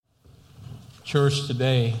Church,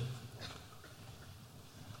 today,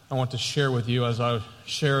 I want to share with you, as I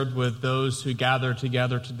shared with those who gathered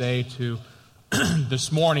together today to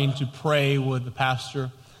this morning to pray with the pastor.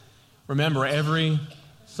 Remember, every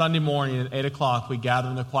Sunday morning at 8 o'clock, we gather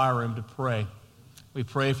in the choir room to pray. We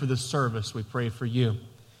pray for this service. We pray for you.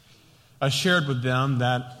 I shared with them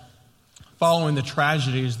that following the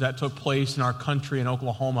tragedies that took place in our country in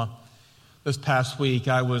Oklahoma this past week,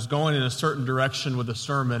 I was going in a certain direction with the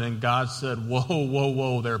sermon, and God said,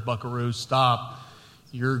 whoa there, buckaroo, stop.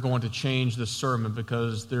 You're going to change the sermon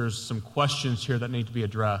because there's some questions here that need to be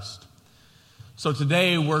addressed. So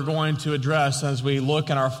today we're going to address, as we look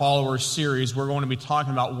at our followers series, we're going to be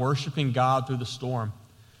talking about worshiping God through the storm.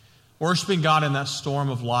 Worshiping God in that storm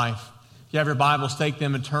of life. If you have your Bibles, take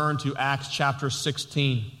them and turn to Acts chapter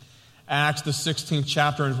 16. Acts, the 16th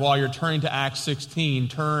chapter, and while you're turning to Acts 16,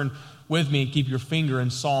 turn with me and keep your finger in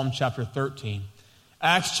Psalm chapter 13.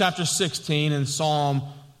 Acts chapter 16 and Psalm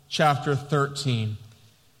chapter 13.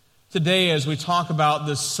 Today, as we talk about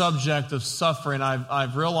this subject of suffering,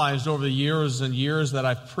 I've realized over the years and years that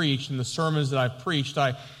I've preached and the sermons that I've preached,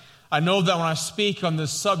 I know that when I speak on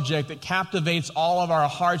this subject, it captivates all of our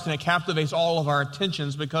hearts and it captivates all of our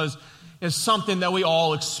attentions because it's something that we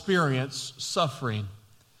all experience, suffering.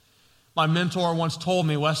 My mentor once told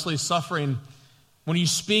me, Wesley, suffering, when you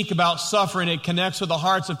speak about suffering, it connects with the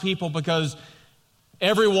hearts of people because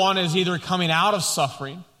everyone is either coming out of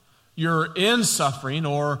suffering, you're in suffering,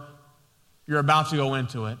 or you're about to go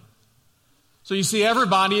into it. So you see,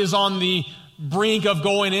 everybody is on the brink of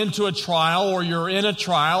going into a trial, or you're in a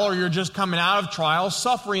trial, or you're just coming out of trial.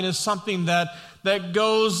 Suffering is something that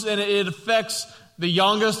goes and it affects the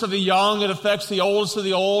youngest of the young. It affects the oldest of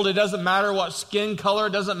the old. It doesn't matter what skin color.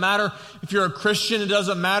 It doesn't matter if you're a Christian. It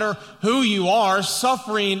doesn't matter who you are.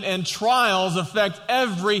 Suffering and trials affect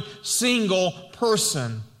every single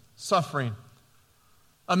person. Suffering.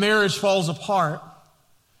 A marriage falls apart.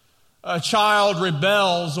 A child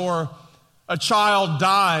rebels, or a child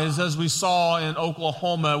dies, as we saw in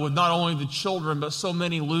Oklahoma, with not only the children, but so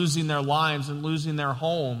many losing their lives and losing their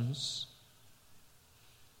homes.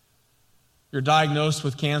 You're diagnosed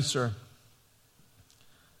with cancer.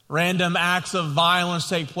 Random acts of violence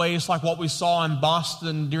take place, like what we saw in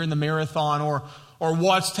Boston during the marathon, or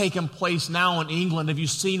what's taken place now in England. Have you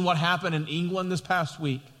seen what happened in England this past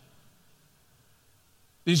week?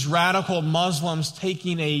 These radical Muslims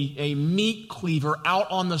taking a meat cleaver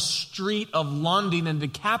out on the street of London and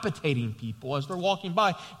decapitating people as they're walking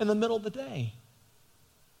by in the middle of the day.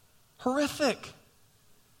 Horrific.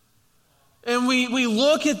 And we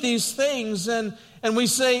look at these things and we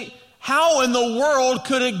say, how in the world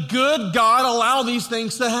could a good God allow these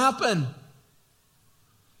things to happen?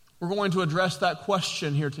 We're going to address that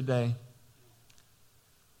question here today.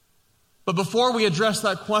 But before we address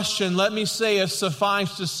that question, let me say, it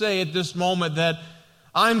suffice to say at this moment, that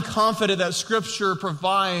I'm confident that Scripture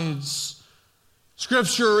provides.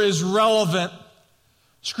 Scripture is relevant.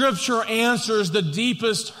 Scripture answers the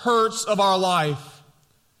deepest hurts of our life.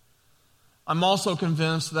 I'm also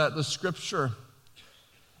convinced that the Scripture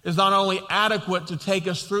is not only adequate to take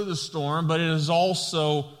us through the storm, but it is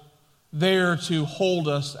also there to hold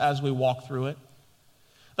us as we walk through it.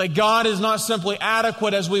 That God is not simply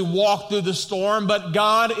adequate as we walk through the storm, but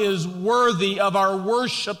God is worthy of our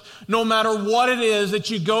worship no matter what it is that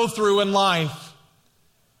you go through in life.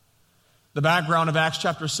 The background of Acts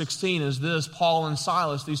chapter 16 is this: Paul and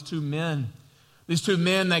Silas, these two men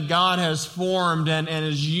that God has formed and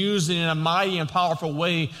is using in a mighty and powerful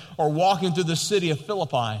way, are walking through the city of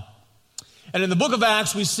Philippi. And in the book of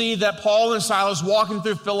Acts, we see that Paul and Silas walking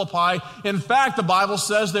through Philippi. In fact, the Bible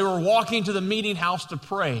says they were walking to the meeting house to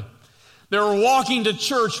pray. They were walking to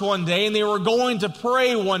church one day, and they were going to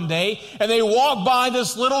pray one day, and they walked by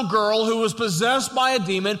this little girl who was possessed by a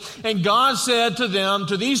demon, and God said to them,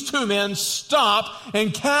 to these two men, stop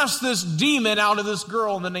and cast this demon out of this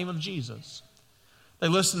girl in the name of Jesus. They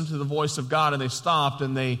listened to the voice of God, and they stopped,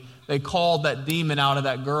 and they called that demon out of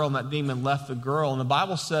that girl, and that demon left the girl. And the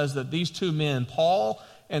Bible says that these two men, Paul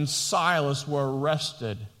and Silas, were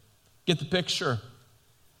arrested. Get the picture.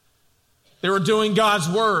 They were doing God's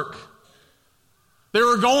work. They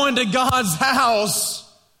were going to God's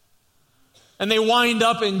house, and they wind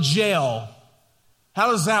up in jail. How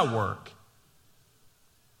does that work?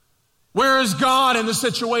 Where is God in the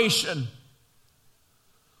situation?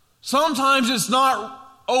 Sometimes it's not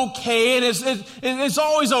okay, and it's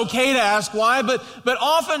always okay to ask why, but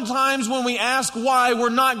oftentimes when we ask why, we're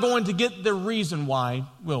not going to get the reason why,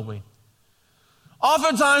 will we?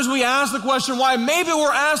 Oftentimes we ask the question why, maybe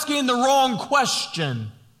we're asking the wrong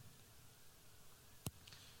question.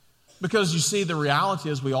 Because you see, the reality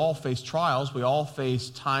is we all face trials. We all face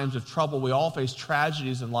times of trouble. We all face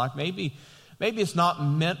tragedies in life. Maybe it's not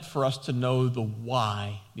meant for us to know the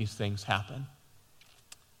why these things happen.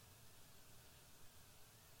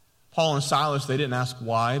 Paul and Silas, they didn't ask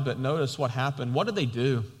why, but notice what happened. What did they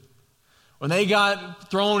do? When they got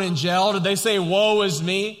thrown in jail, did they say, woe is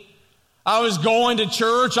me? I was going to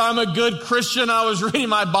church. I'm a good Christian. I was reading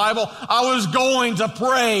my Bible. I was going to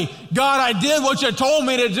pray. God, I did what you told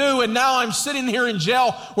me to do, and now I'm sitting here in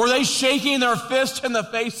jail. Were they shaking their fist in the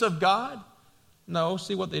face of God? No.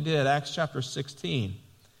 See what they did. Acts chapter 16.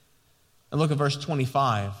 And look at verse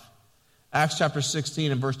 25. Acts chapter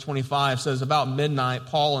 16 and verse 25 says, about midnight,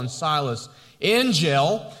 Paul and Silas in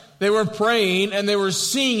jail, they were praying and they were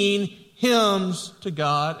singing hymns to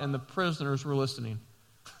God, and the prisoners were listening.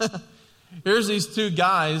 Here's these two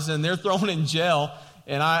guys, and they're thrown in jail,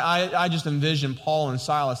 and I just envision Paul and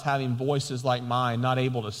Silas having voices like mine, not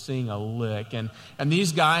able to sing a lick. And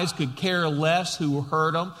these guys could care less who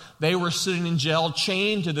heard them. They were sitting in jail,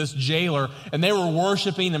 chained to this jailer, and they were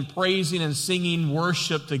worshiping and praising and singing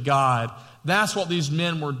worship to God. That's what these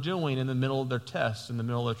men were doing in the middle of their test, in the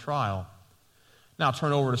middle of their trial. Now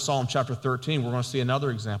turn over to Psalm chapter 13. We're going to see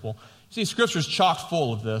another example. See, Scripture is chock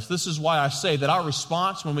full of this. This is why I say that our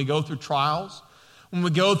response when we go through trials, when we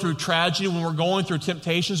go through tragedy, when we're going through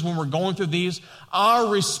temptations, when we're going through these,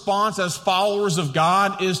 our response as followers of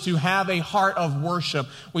God is to have a heart of worship.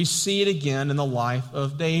 We see it again in the life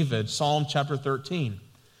of David. Psalm chapter 13.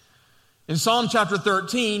 In Psalm chapter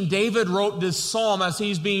 13, David wrote this psalm as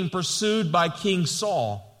he's being pursued by King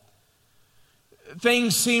Saul.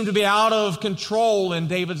 Things seem to be out of control in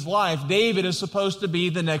David's life. David is supposed to be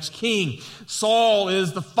the next king. Saul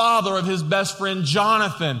is the father of his best friend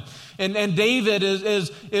Jonathan. And David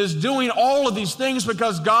is doing all of these things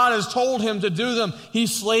because God has told him to do them. He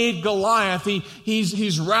slayed Goliath.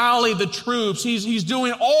 He's rallied the troops. He's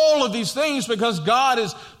doing all of these things because God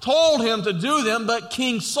has told him to do them. But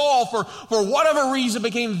King Saul, for whatever reason,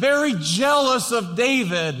 became very jealous of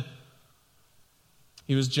David.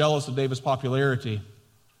 He was jealous of David's popularity.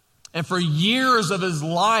 And for years of his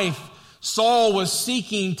life, Saul was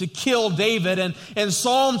seeking to kill David. And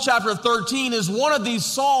Psalm chapter 13 is one of these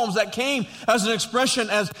psalms that came as an expression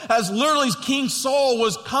as literally King Saul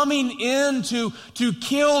was coming in to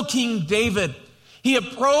kill King David. He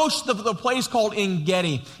approached the place called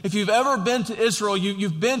En-Gedi. If you've ever been to Israel,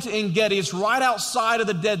 you've been to En-Gedi. It's right outside of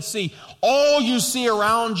the Dead Sea. All you see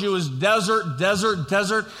around you is desert. There's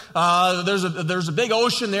a big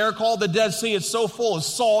ocean there called the Dead Sea. It's so full of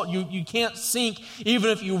salt, you can't sink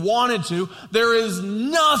even if you wanted to. There is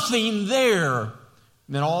nothing there. And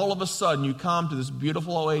then all of a sudden you come to this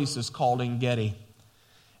beautiful oasis called En-Gedi.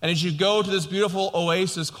 And as you go to this beautiful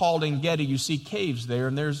oasis called En-Gedi, you see caves there.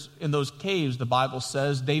 And in those caves, the Bible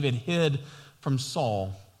says, David hid from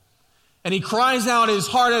Saul. And he cries out his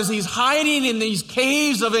heart as he's hiding in these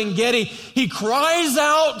caves of En-Gedi. He cries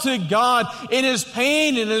out to God in his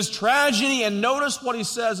pain, in his tragedy. And notice what he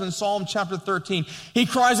says in Psalm chapter 13. He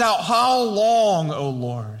cries out, how long, O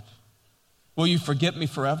Lord, will you forget me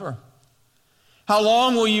forever? How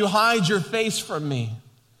long will you hide your face from me?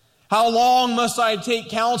 How long must I take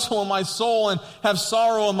counsel in my soul and have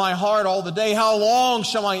sorrow in my heart all the day? How long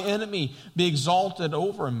shall my enemy be exalted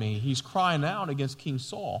over me? He's crying out against King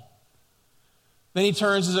Saul. Then he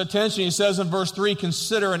turns his attention. He says in verse 3,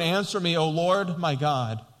 consider and answer me, O Lord, my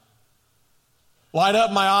God. Light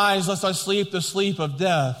up my eyes, lest I sleep the sleep of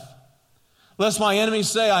death. Lest my enemies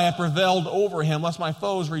say I have prevailed over him, lest my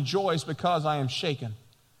foes rejoice because I am shaken.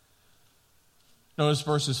 Notice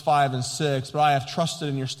verses 5 and 6. But I have trusted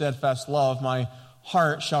in your steadfast love. My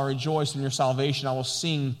heart shall rejoice in your salvation. I will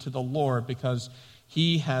sing to the Lord because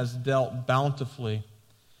he has dealt bountifully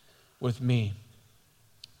with me.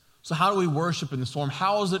 So how do we worship in the storm?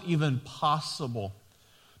 How is it even possible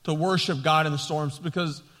to worship God in the storms?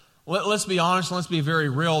 Because let's be honest, and let's be very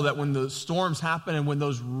real, that when the storms happen and when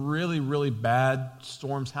those really, really bad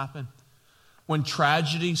storms happen, when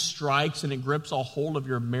tragedy strikes and it grips a hold of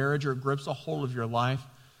your marriage or it grips a hold of your life,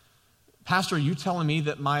 Pastor, are you telling me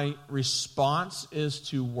that my response is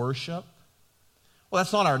to worship? Well,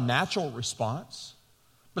 that's not our natural response,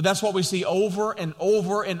 but that's what we see over and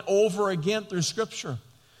over and over again through Scripture.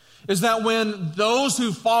 Is that when those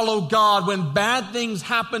who follow God, when bad things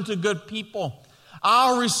happen to good people,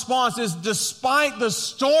 our response is, despite the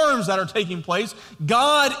storms that are taking place,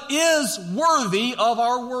 God is worthy of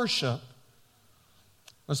our worship.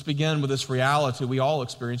 Let's begin with this reality. We all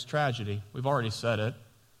experience tragedy. We've already said it.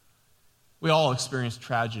 We all experience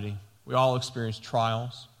tragedy. We all experience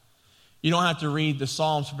trials. You don't have to read the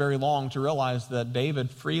Psalms for very long to realize that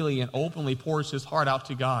David freely and openly pours his heart out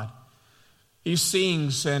to God. he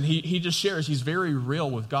sings and he just shares. He's very real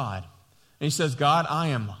with God. And he says, God, I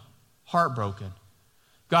am heartbroken.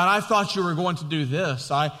 God, I thought you were going to do this.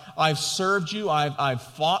 I've served you. I've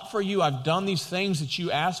fought for you. I've done these things that you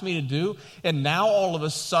asked me to do. And now all of a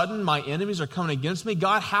sudden my enemies are coming against me.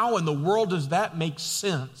 God, how in the world does that make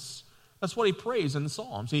sense? That's what he prays in the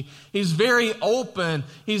Psalms. He's very open.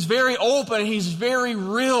 He's very open. He's very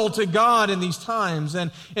real to God in these times.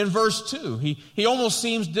 And in verse 2, he almost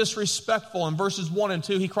seems disrespectful. In verses 1 and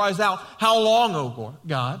 2, he cries out, how long, O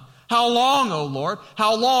God? How long, O Lord?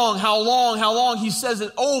 How long, how long, how long? He says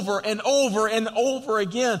it over and over and over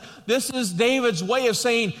again. This is David's way of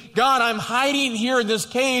saying, God, I'm hiding here in this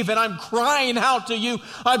cave and I'm crying out to you.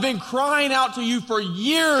 I've been crying out to you for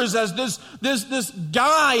years as this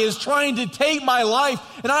guy is trying to take my life,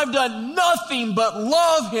 and I've done nothing but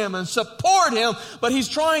love him and support him, but he's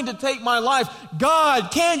trying to take my life. God,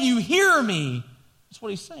 can you hear me? That's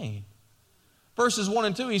what he's saying. Verses 1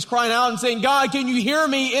 and 2, he's crying out and saying, God, can you hear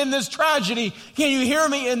me in this tragedy? Can you hear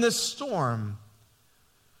me in this storm?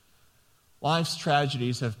 Life's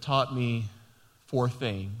tragedies have taught me 4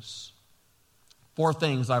 things. 4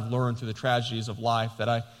 things I've learned through the tragedies of life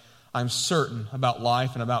that I'm certain about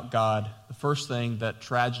life and about God. The first thing that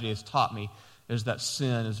tragedy has taught me is that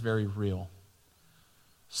sin is very real.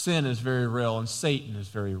 Sin is very real, and Satan is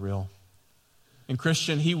very real. And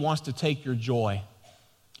Christian, he wants to take your joy.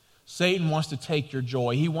 Satan wants to take your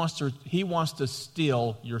joy. He wants to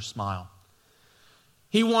steal your smile.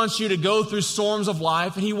 He wants you to go through storms of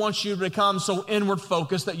life, and he wants you to become so inward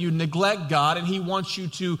focused that you neglect God, and he wants you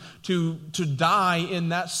to die in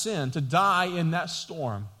that sin, to die in that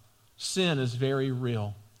storm. Sin is very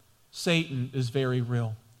real. Satan is very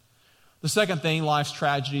real. The second thing life's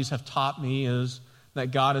tragedies have taught me is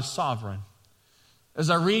that God is sovereign. As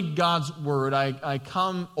I read God's word, I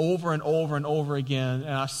come over and over and over again,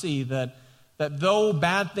 and I see that though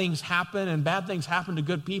bad things happen, and bad things happen to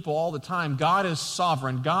good people all the time, God is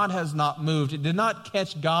sovereign. God has not moved. It did not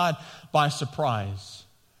catch God by surprise.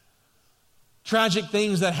 Tragic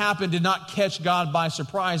things that happened did not catch God by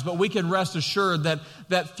surprise, but we can rest assured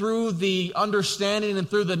that through the understanding and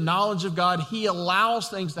through the knowledge of God, he allows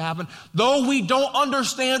things to happen. Though we don't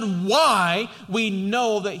understand why, we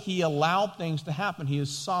know that he allowed things to happen. He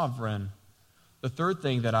is sovereign. The third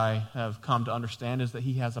thing that I have come to understand is that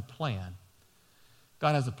he has a plan.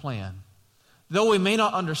 God has a plan. Though we may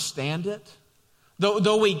not understand it,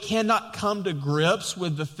 though we cannot come to grips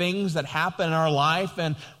with the things that happen in our life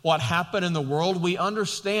and what happened in the world, we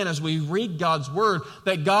understand as we read God's word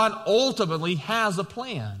that God ultimately has a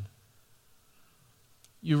plan.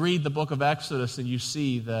 You read the book of Exodus and you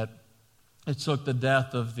see that it took the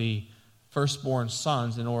death of the firstborn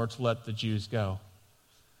sons in order to let the Jews go.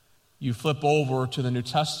 You flip over to the New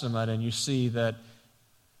Testament and you see that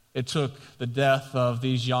it took the death of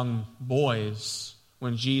these young boys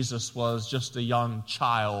when Jesus was just a young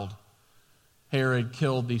child. Herod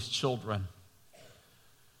killed these children.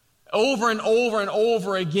 Over and over and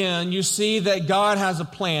over again, you see that God has a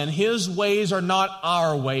plan. His ways are not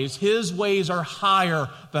our ways. His ways are higher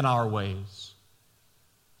than our ways.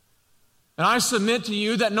 And I submit to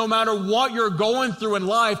you that no matter what you're going through in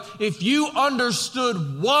life, if you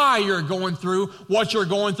understood why you're going through what you're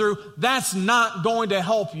going through, that's not going to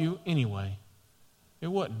help you anyway. It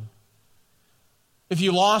wouldn't. If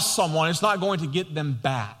you lost someone, it's not going to get them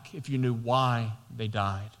back if you knew why they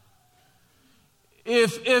died.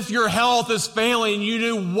 If your health is failing, you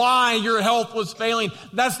knew why your health was failing,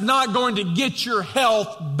 that's not going to get your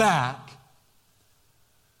health back.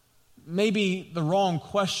 Maybe the wrong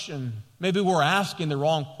question. Maybe we're asking the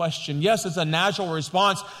wrong question. Yes, it's a natural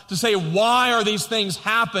response to say, why are these things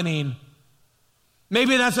happening?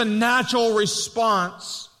 Maybe that's a natural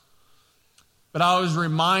response. But I was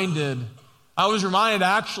reminded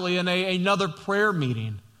actually in another prayer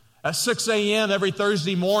meeting. At 6 a.m. every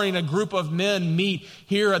Thursday morning, a group of men meet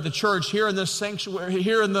here at the church, here in this sanctuary,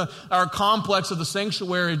 here in our complex of the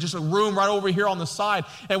sanctuary, just a room right over here on the side,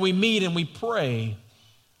 and we meet and we pray.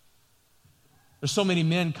 There's so many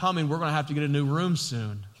men coming, we're going to have to get a new room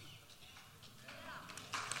soon.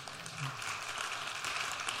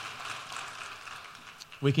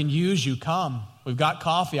 We can use you, come. We've got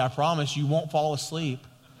coffee, I promise you won't fall asleep.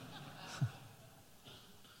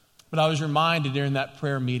 But I was reminded during that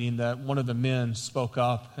prayer meeting that one of the men spoke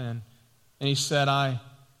up and he said, that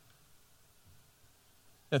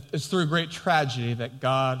it's through great tragedy that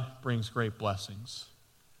God brings great blessings.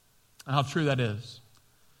 And how true that is.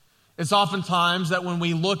 It's oftentimes that when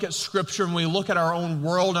we look at Scripture and we look at our own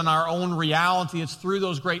world and our own reality, it's through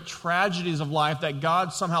those great tragedies of life that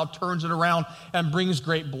God somehow turns it around and brings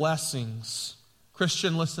great blessings.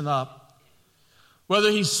 Christian, listen up. whether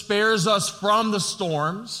he spares us from the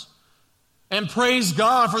storms, and praise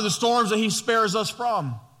God for the storms that he spares us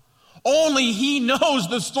from. Only he knows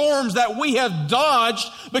the storms that we have dodged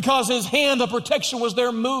because his hand of protection was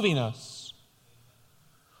there moving us.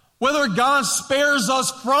 Whether God spares us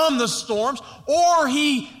from the storms or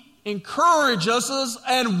he encourages us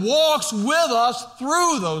and walks with us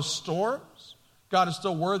through those storms, God is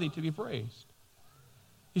still worthy to be praised.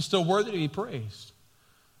 He's still worthy to be praised.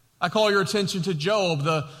 I call your attention to Job.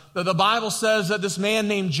 The Bible says that this man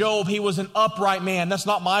named Job, he was an upright man. That's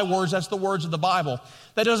not my words, that's the words of the Bible.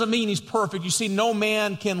 That doesn't mean he's perfect. You see, no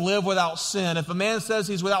man can live without sin. If a man says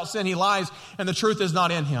he's without sin, he lies, and the truth is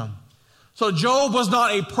not in him. So Job was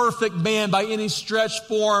not a perfect man by any stretch,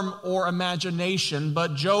 form, or imagination,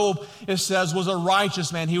 but Job, it says, was a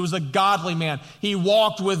righteous man. He was a godly man. He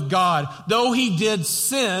walked with God. Though he did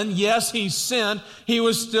sin, yes, he sinned, he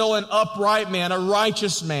was still an upright man, a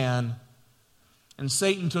righteous man. And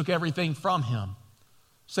Satan took everything from him.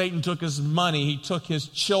 Satan took his money, he took his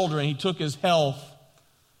children, he took his health.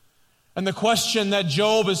 And the question that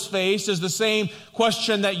Job is faced is the same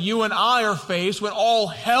question that you and I are faced when all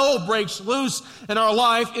hell breaks loose in our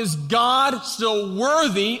life. Is God still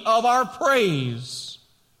worthy of our praise?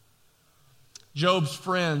 Job's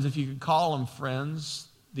friends, if you could call them friends,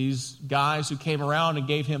 these guys who came around and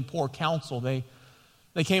gave him poor counsel, they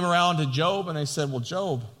came around to Job and they said, well,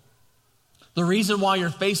 Job, the reason why you're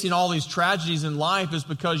facing all these tragedies in life is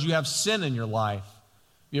because you have sin in your life.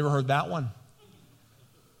 You ever heard that one?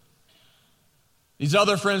 These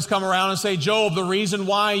other friends come around and say, Job, the reason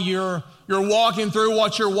why you're walking through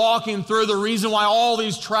what you're walking through, the reason why all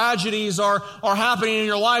these tragedies are happening in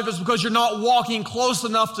your life is because you're not walking close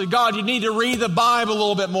enough to God. You need to read the Bible a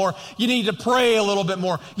little bit more. You need to pray a little bit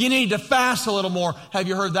more. You need to fast a little more. Have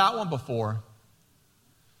you heard that one before?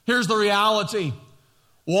 Here's the reality.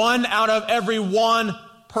 1 out of every 1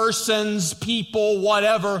 person's people,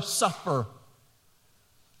 whatever, suffer.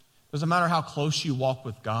 Doesn't matter how close you walk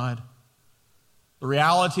with God. The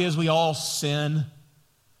reality is we all sin.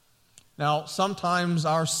 Now, sometimes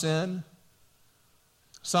our sin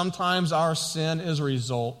is a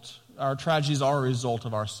result. Our tragedies are a result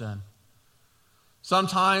of our sin.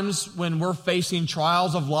 Sometimes when we're facing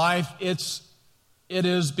trials of life, it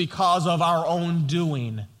is because of our own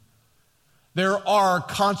doing. There are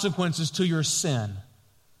consequences to your sin.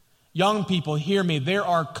 Young people, hear me. There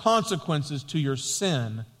are consequences to your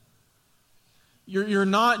sin. You're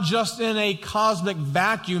not just in a cosmic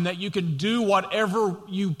vacuum that you can do whatever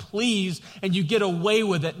you please and you get away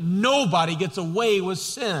with it. Nobody gets away with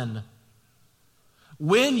sin.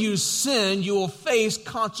 When you sin, you will face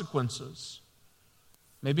consequences.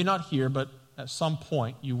 Maybe not here, but at some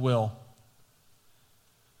point you will.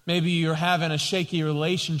 Maybe you're having a shaky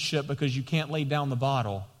relationship because you can't lay down the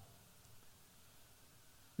bottle.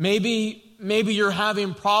 Maybe you're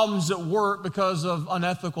having problems at work because of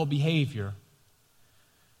unethical behavior.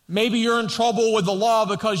 Maybe you're in trouble with the law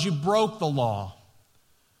because you broke the law.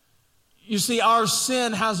 You see, our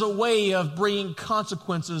sin has a way of bringing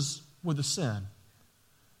consequences with the sin.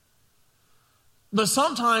 But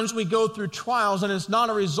sometimes we go through trials and it's not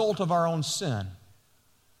a result of our own sin.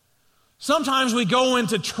 Sometimes we go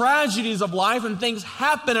into tragedies of life and things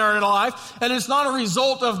happen in our life and it's not a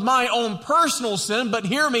result of my own personal sin, but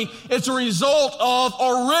hear me, it's a result of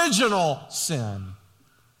original sin.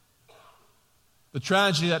 The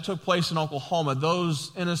tragedy that took place in Oklahoma,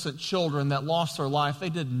 those innocent children that lost their life, they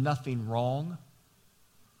did nothing wrong.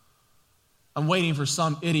 I'm waiting for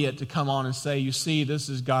some idiot to come on and say, you see, this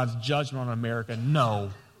is God's judgment on America.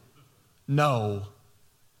 No.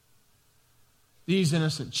 These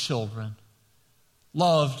innocent children,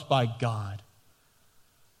 loved by God,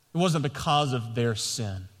 it wasn't because of their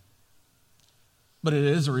sin. But it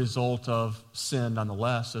is a result of sin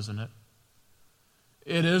nonetheless, isn't it?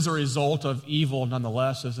 It is a result of evil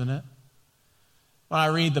nonetheless, isn't it? When I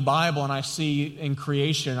read the Bible and I see in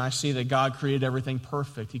creation, I see that God created everything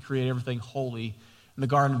perfect. He created everything holy. In the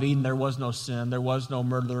Garden of Eden, there was no sin. There was no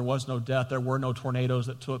murder. There was no death. There were no tornadoes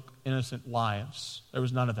that took innocent lives. There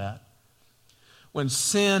was none of that. When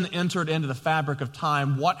sin entered into the fabric of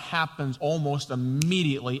time, what happens almost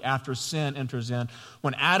immediately after sin enters in?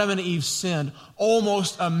 When Adam and Eve sinned,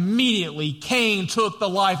 almost immediately Cain took the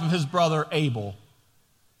life of his brother Abel.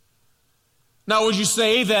 Now, would you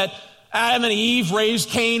say that Adam and Eve raised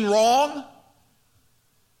Cain wrong?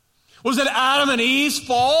 Was it Adam and Eve's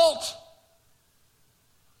fault?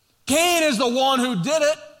 Cain is the one who did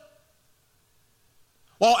it.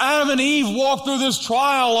 While Adam and Eve walked through this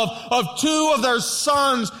trial of 2 of their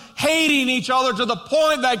sons hating each other to the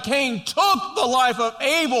point that Cain took the life of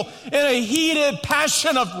Abel in a heated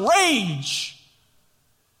passion of rage.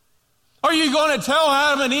 Are you going to tell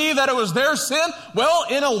Adam and Eve that it was their sin? Well,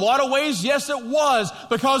 in a lot of ways, yes, it was,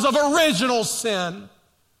 because of original sin.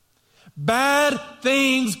 Bad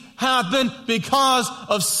things happen because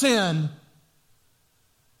of sin.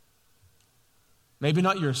 Maybe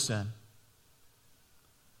not your sin.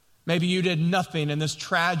 Maybe you did nothing and this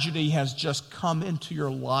tragedy has just come into your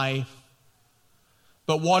life.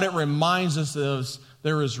 But what it reminds us is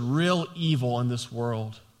there is real evil in this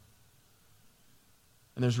world.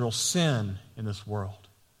 And there's real sin in this world.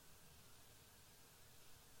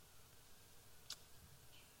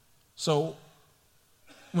 So,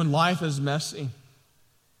 when life is messy,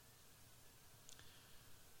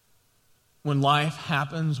 when life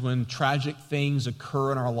happens, when tragic things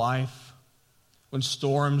occur in our life, when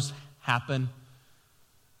storms happen,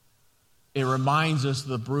 it reminds us of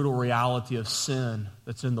the brutal reality of sin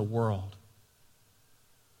that's in the world.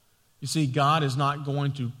 You see, God is not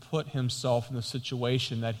going to put himself in the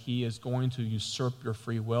situation that he is going to usurp your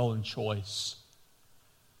free will and choice.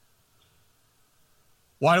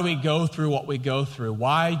 Why do we go through what we go through?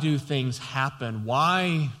 Why do things happen?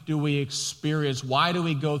 Why do we experience? Why do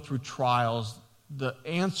we go through trials? The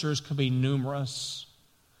answers could be numerous.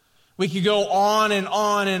 We could go on and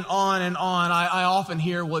on and on and on. I often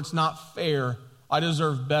hear, well, it's not fair. I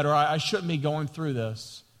deserve better. I shouldn't be going through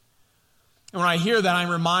this. And when I hear that, I'm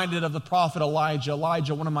reminded of the prophet Elijah.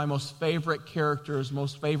 Elijah, one of my most favorite characters,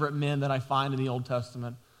 most favorite men that I find in the Old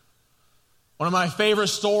Testament. One of my favorite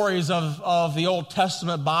stories of the Old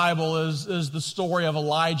Testament Bible is the story of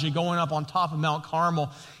Elijah going up on top of Mount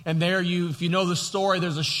Carmel. And there if you know the story,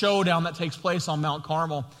 there's a showdown that takes place on Mount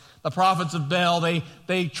Carmel. The prophets of Baal,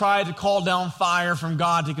 they tried to call down fire from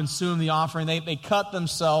God to consume the offering. They cut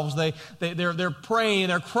themselves. They're praying,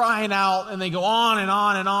 they're crying out, and they go on and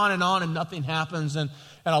on and on and on, and nothing happens. And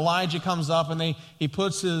Elijah comes up and he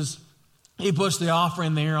puts the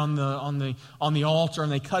offering there on the altar,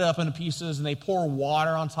 and they cut it up into pieces, and they pour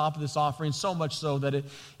water on top of this offering, so much so that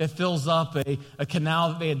it fills up a canal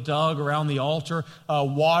that they had dug around the altar.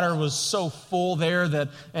 Water was so full there that,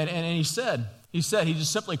 and he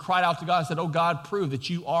just simply cried out to God and said, "Oh God, prove that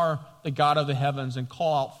you are the God of the heavens and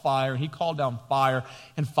call out fire." And he called down fire,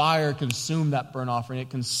 and fire consumed that burnt offering. It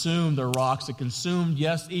consumed the rocks. It consumed,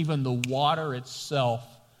 yes, even the water itself.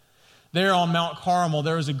 There on Mount Carmel,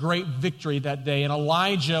 there was a great victory that day, and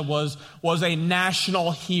Elijah was a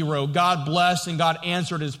national hero. God blessed and God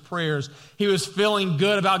answered his prayers. He was feeling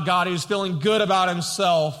good about God. He was feeling good about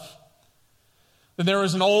himself. Then there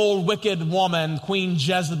was an old wicked woman, Queen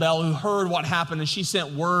Jezebel, who heard what happened, and she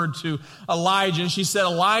sent word to Elijah, and she said,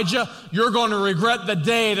 "Elijah, you're going to regret the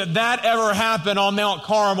day that ever happened on Mount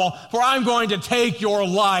Carmel, for I'm going to take your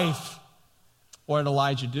life." What did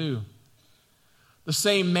Elijah do? The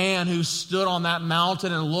same man who stood on that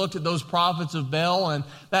mountain and looked at those prophets of Baal, and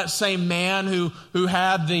that same man who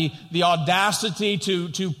had the audacity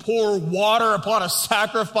to pour water upon a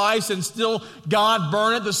sacrifice and still God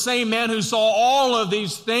burn it, the same man who saw all of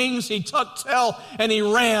these things, he took tail and he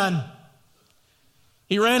ran.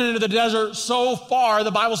 He ran into the desert so far,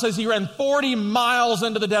 the Bible says he ran 40 miles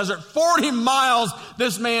into the desert. 40 miles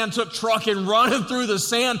this man took trucking, running through the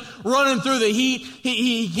sand, running through the heat.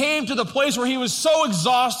 He came to the place where he was so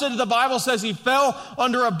exhausted, the Bible says he fell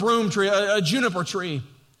under a broom tree, a juniper tree.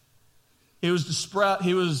 He was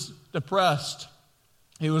depressed.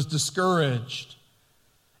 He was discouraged.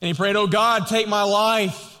 And he prayed, "Oh God, take my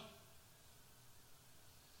life."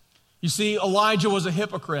 You see, Elijah was a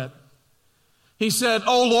hypocrite. He said,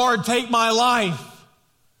 "Oh Lord, take my life."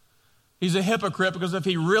 He's a hypocrite because if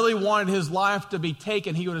he really wanted his life to be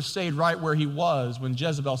taken, he would have stayed right where he was when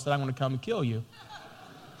Jezebel said, "I'm going to come and kill you."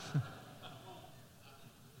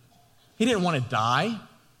 He didn't want to die.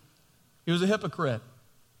 He was a hypocrite.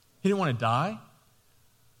 He didn't want to die.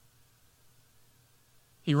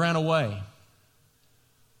 He ran away.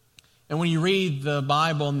 And when you read the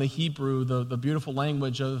Bible in the Hebrew, the beautiful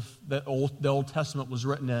language of the Old Testament was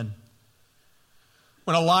written in,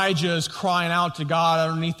 when Elijah is crying out to God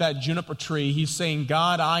underneath that juniper tree, he's saying,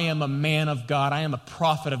 "God, I am a man of God. I am a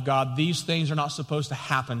prophet of God. These things are not supposed to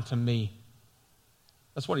happen to me."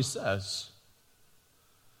 That's what he says.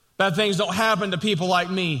 Bad things don't happen to people like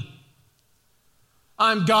me.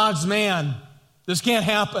 I'm God's man. This can't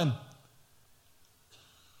happen.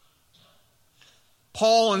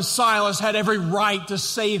 Paul and Silas had every right to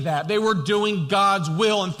say that. They were doing God's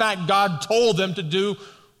will. In fact, God told them to do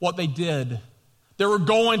what they did. They were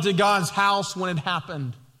going to God's house when it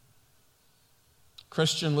happened.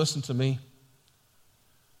 Christian, listen to me.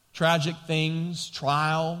 Tragic things,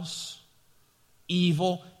 trials,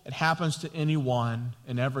 evil, it happens to anyone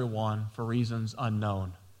and everyone for reasons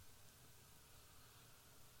unknown.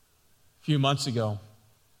 A few months ago,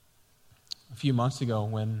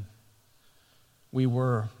 when we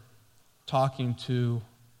were talking to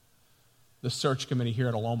the search committee here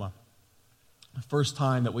at Aloma, the first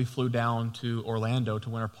time that we flew down to Orlando, to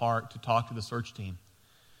Winter Park, to talk to the search team,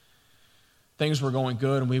 things were going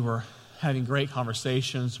good, and we were having great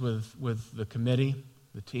conversations with the committee,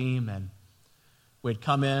 the team, and we had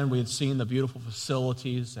come in, we had seen the beautiful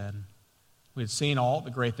facilities, and we had seen all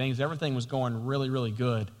the great things. Everything was going really, really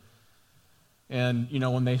good. And, you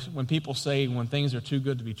know, when people say when things are too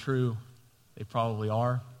good to be true, they probably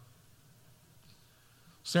are.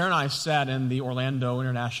 Sarah and I sat in the Orlando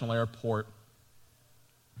International Airport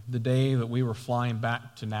the day that we were flying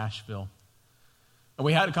back to Nashville. And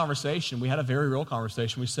we had a conversation. We had a very real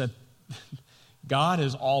conversation. We said, God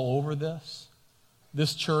is all over this.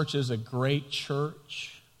 This church is a great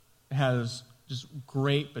church. It has just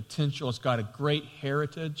great potential. It's got a great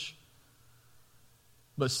heritage.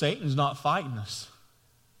 But Satan's not fighting us.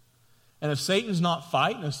 And if Satan's not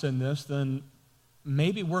fighting us in this, then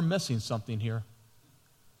maybe we're missing something here.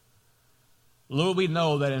 Little we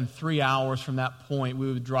know that in 3 hours from that point,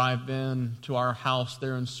 we would drive in to our house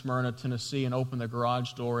there in Smyrna, Tennessee, and open the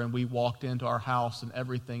garage door, and we walked into our house, and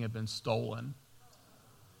everything had been stolen.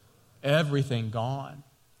 Everything gone.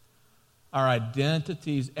 Our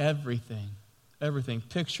identities, everything. Everything.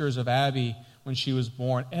 Pictures of Abby when she was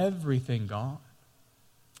born, everything gone.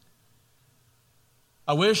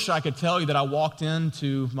 I wish I could tell you that I walked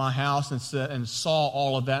into my house and saw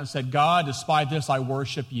all of that and said, God, despite this, I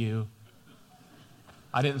worship you.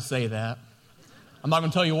 I didn't say that. I'm not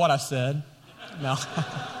going to tell you what I said. No.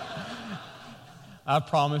 I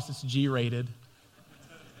promise it's G-rated.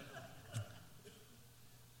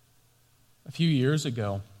 A few years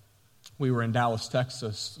ago, we were in Dallas,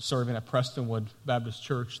 Texas, serving at Prestonwood Baptist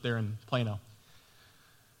Church there in Plano.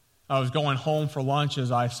 I was going home for lunch,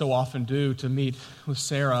 as I so often do, to meet with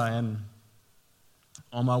Sarah, and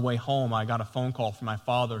on my way home, I got a phone call from my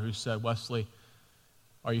father who said, Wesley,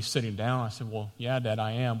 are you sitting down? I said, well, yeah, Dad,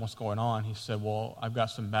 I am. What's going on? He said, well, I've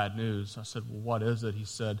got some bad news. I said, well, what is it? He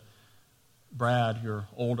said, Brad, your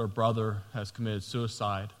older brother has committed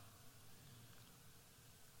suicide.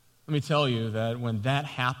 Let me tell you that when that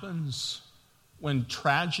happens, when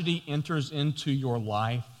tragedy enters into your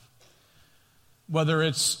life, whether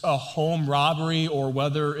it's a home robbery or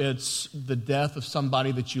whether it's the death of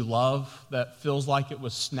somebody that you love that feels like it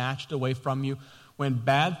was snatched away from you, when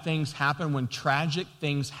bad things happen, when tragic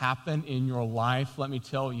things happen in your life, let me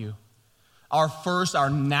tell you, our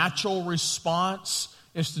natural response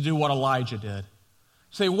is to do what Elijah did.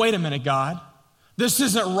 Say, wait a minute, God, this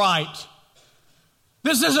isn't right.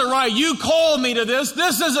 This isn't right. You called me to this.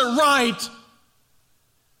 This isn't right.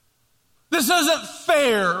 This isn't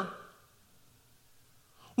fair.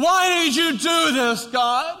 Why did you do this,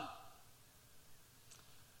 God?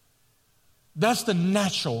 That's the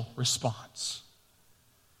natural response.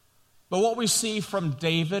 But what we see from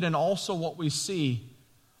David and also what we see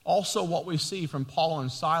from Paul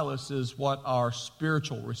and Silas is what our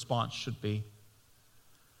spiritual response should be.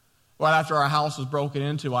 Right after our house was broken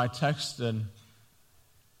into, I texted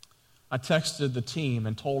the team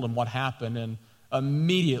and told them what happened, and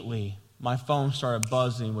immediately my phone started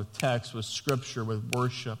buzzing with texts, with scripture, with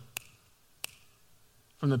worship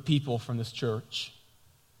from the people from this church.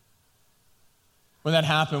 When that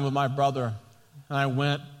happened with my brother, and I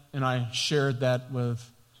went and I shared that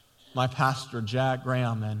with my pastor, Jack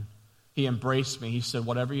Graham, and he embraced me. He said,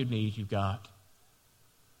 whatever you need, you've got.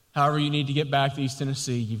 However you need to get back to East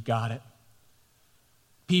Tennessee, you've got it.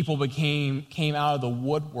 People came out of the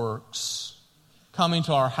woodworks, coming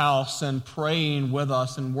to our house and praying with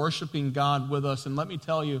us and worshiping God with us. And let me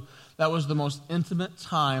tell you, that was the most intimate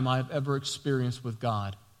time I've ever experienced with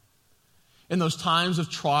God. In those times of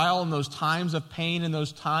trial, in those times of pain, in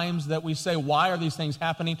those times that we say, why are these things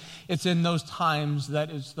happening? It's in those times that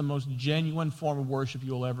is the most genuine form of worship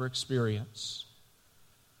you'll ever experience.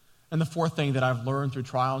 And the fourth thing that I've learned through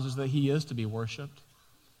trials is that He is to be worshiped.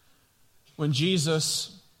 When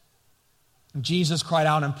Jesus cried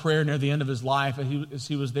out in prayer near the end of His life, as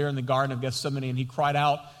He was there in the Garden of Gethsemane, and He cried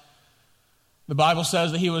out, the Bible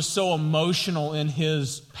says that He was so emotional in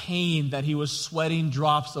His pain that He was sweating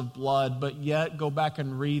drops of blood. But yet, go back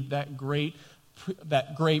and read that great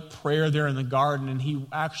prayer there in the garden, and He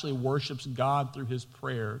actually worships God through His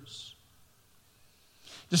prayers.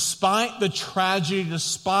 Despite the tragedy,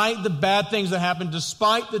 despite the bad things that happen,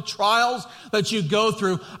 despite the trials that you go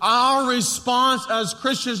through, our response as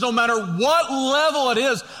Christians, no matter what level it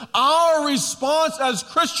is, our response as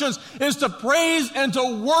Christians is to praise and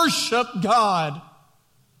to worship God.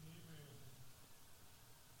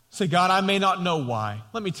 Say, God, I may not know why.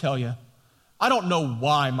 Let me tell you, I don't know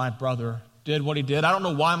why my brother did what he did. I don't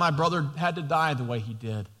know why my brother had to die the way he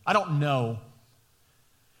did. I don't know.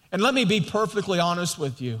 And let me be perfectly honest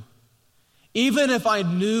with you. Even if I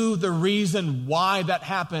knew the reason why that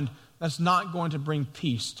happened, that's not going to bring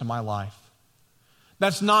peace to my life.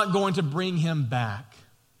 That's not going to bring him back.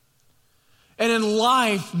 And in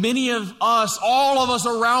life, many of us, all of us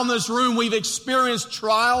around this room, we've experienced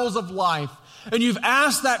trials of life. And you've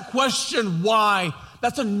asked that question, why?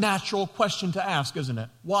 That's a natural question to ask, isn't it?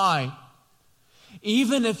 Why?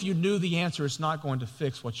 Even if you knew the answer, it's not going to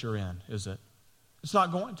fix what you're in, is it? It's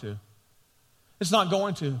not going to. It's not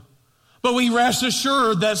going to. But we rest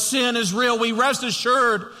assured that sin is real. We rest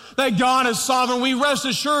assured that God is sovereign. We rest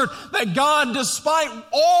assured that God, despite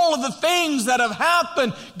all of the things that have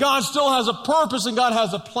happened, God still has a purpose and God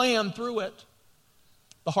has a plan through it.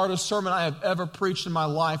 The hardest sermon I have ever preached in my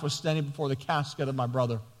life was standing before the casket of my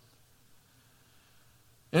brother.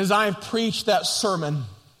 And as I preached that sermon,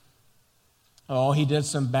 he did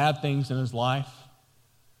some bad things in his life.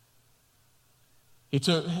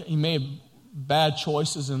 He made bad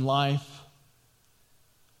choices in life.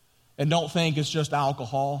 And don't think it's just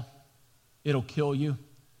alcohol. It'll kill you.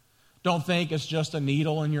 Don't think it's just a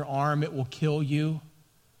needle in your arm. It will kill you.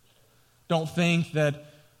 Don't think that,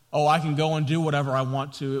 I can go and do whatever I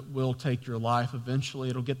want to. It will take your life. Eventually,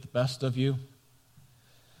 it'll get the best of you.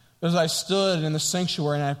 As I stood in the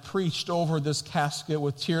sanctuary and I preached over this casket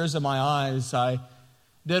with tears in my eyes, I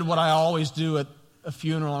did what I always do at a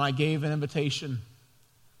funeral, and I gave an invitation.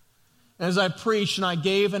 As I preached and I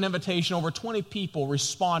gave an invitation, over 20 people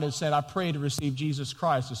responded and said, I pray to receive Jesus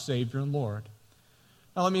Christ as Savior and Lord.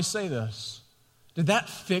 Now let me say this. Did that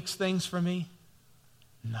fix things for me?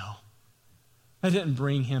 No. That didn't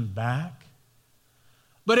bring him back.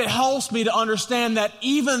 But it helps me to understand that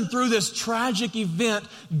even through this tragic event,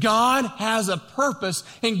 God has a purpose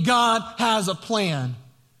and God has a plan.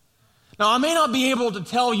 Now, I may not be able to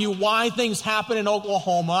tell you why things happen in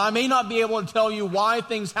Oklahoma. I may not be able to tell you why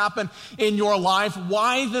things happen in your life,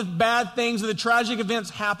 why the bad things and the tragic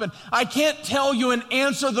events happen. I can't tell you and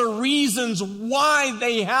answer the reasons why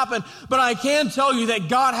they happen, but I can tell you that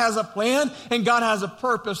God has a plan and God has a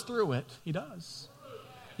purpose through it. He does.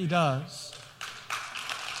 He does.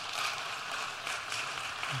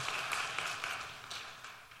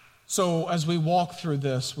 So as we walk through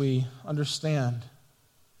this, we understand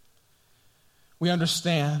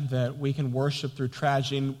that we can worship through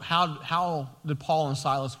tragedy. And how did Paul and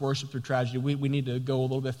Silas worship through tragedy? We need to go a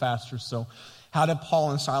little bit faster. So how did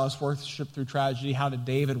Paul and Silas worship through tragedy? How did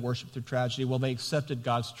David worship through tragedy? Well, they accepted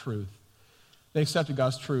God's truth. They accepted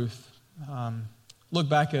God's truth. Look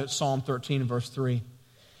back at Psalm 13 and verse 3. It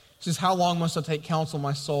says, how long must I take counsel in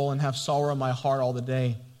my soul and have sorrow in my heart all the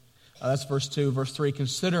day? That's verse 2. Verse 3,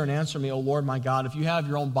 consider and answer me, O Lord my God. If you have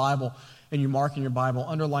your own Bible, and you mark in your Bible,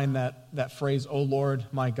 underline that phrase, O Lord,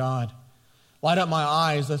 my God. Light up my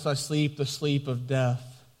eyes lest I sleep the sleep of death.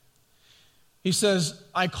 He says,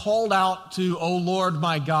 I called out to, O Lord,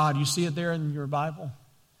 my God. You see it there in your Bible?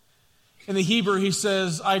 In the Hebrew, he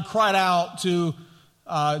says, I cried out to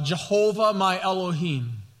Jehovah, my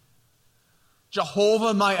Elohim.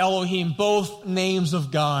 Jehovah, my Elohim, both names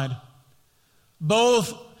of God.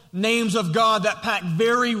 Both names of God that pack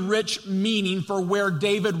very rich meaning for where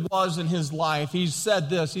David was in his life. He said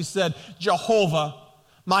this, he said, Jehovah,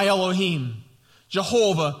 my Elohim.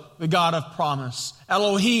 Jehovah, the God of promise.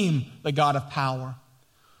 Elohim, the God of power.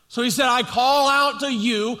 So he said, I call out to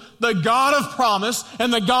you, the God of promise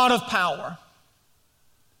and the God of power.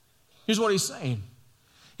 Here's what he's saying.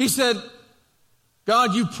 He said,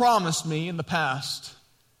 God, you promised me in the past,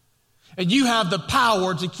 and you have the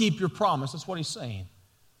power to keep your promise. That's what he's saying.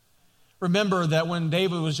 Remember that when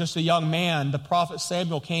David was just a young man, the prophet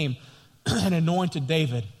Samuel came and anointed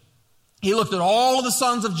David. He looked at all of the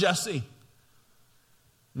sons of Jesse.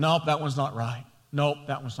 Nope, that one's not right. Nope,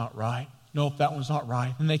 that one's not right. Nope, that one's not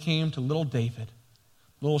right. And they came to little David,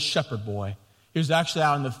 little shepherd boy. He was actually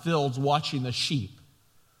out in the fields watching the sheep.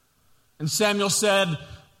 And Samuel said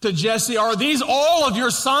to Jesse, are these all of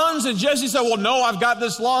your sons? And Jesse said, well, no, I've got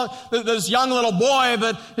this young little boy,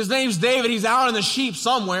 but his name's David. He's out in the sheep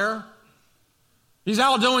somewhere. He's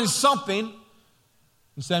out doing something.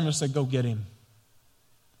 And Samuel said, go get him.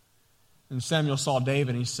 And Samuel saw David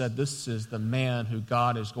and he said, this is the man who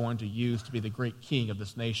God is going to use to be the great king of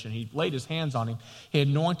this nation. He laid his hands on him. He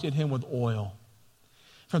anointed him with oil.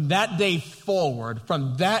 From that day forward,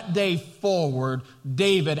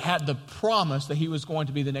 David had the promise that he was going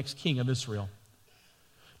to be the next king of Israel.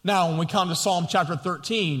 Now, when we come to Psalm chapter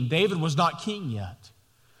 13, David was not king yet.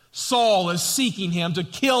 Saul is seeking him to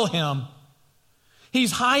kill him.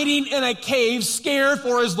 He's hiding in a cave, scared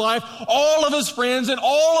for his life. All of his friends and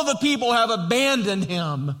all of the people have abandoned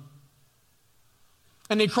him.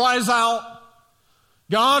 And he cries out,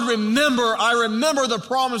 God, I remember the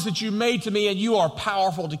promise that you made to me, and you are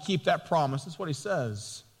powerful to keep that promise. That's what he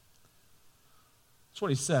says. That's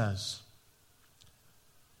what he says.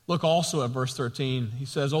 Look also at verse 13. He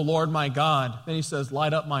says, O Lord my God. Then he says,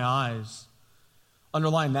 light up my eyes.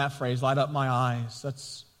 Underline that phrase, light up my eyes.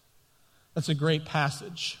 That's a great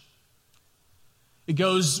passage. It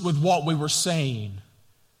goes with what we were saying.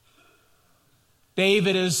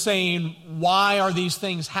 David is saying, why are these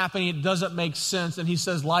things happening? It doesn't make sense. And he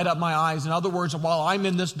says, light up my eyes. In other words, while I'm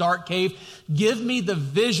in this dark cave, give me the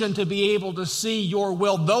vision to be able to see your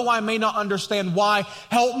will. Though I may not understand why,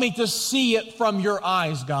 help me to see it from your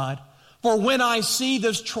eyes, God. For when I see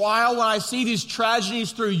this trial, when I see these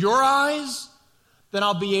tragedies through your eyes, then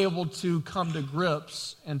I'll be able to come to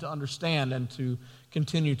grips and to understand and to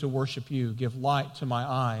continue to worship you. Give light to my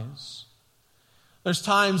eyes. There's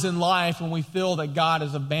times in life when we feel that God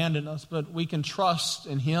has abandoned us, but we can trust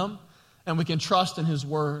in Him and we can trust in His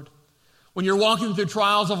Word. When you're walking through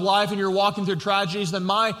trials of life and you're walking through tragedies, then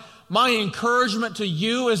my encouragement to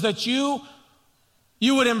you is that you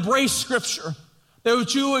would embrace Scripture,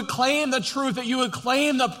 that you would claim the truth, that you would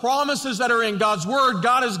claim the promises that are in God's Word.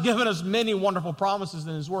 God has given us many wonderful promises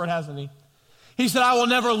in His Word, hasn't He? He said, I will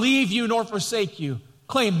never leave you nor forsake you.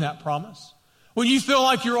 Claim that promise. When you feel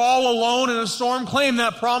like you're all alone in a storm, claim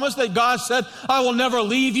that promise that God said, I will never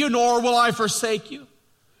leave you, nor will I forsake you.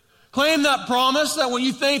 Claim that promise that when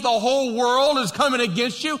you think the whole world is coming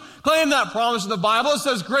against you, claim that promise in the Bible. It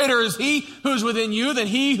says, greater is He who is within you than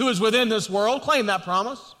he who is within this world. Claim that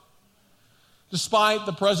promise. Despite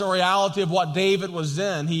the present reality of what David was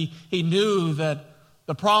in, he knew that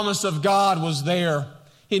the promise of God was there.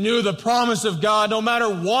 He knew the promise of God, no matter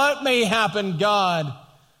what may happen, God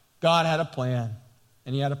had a plan,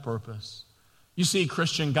 and He had a purpose. You see,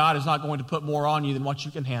 Christian, God is not going to put more on you than what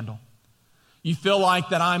you can handle. You feel like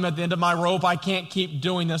that I'm at the end of my rope, I can't keep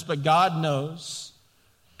doing this, but God knows.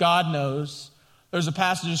 God knows. There's a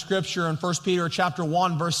passage of Scripture in 1 Peter chapter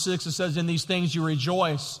 1, verse 6, it says, in these things you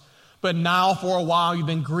rejoice, but now for a while you've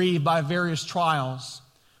been grieved by various trials.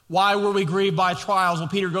 Why were we grieved by trials? Well,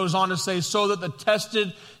 Peter goes on to say, so that the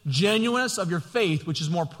tested genuineness of your faith, which is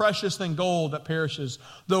more precious than gold that perishes,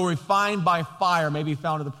 though refined by fire, may be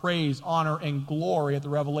found to the praise, honor, and glory at the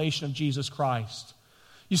revelation of Jesus Christ.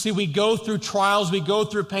 You see, we go through trials, we go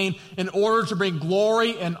through pain in order to bring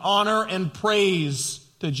glory and honor and praise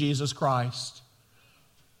to Jesus Christ.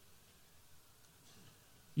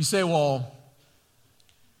 You say, well,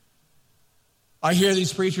 I hear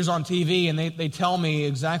these preachers on TV and they tell me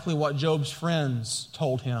exactly what Job's friends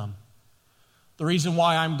told him. The reason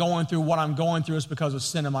why I'm going through what I'm going through is because of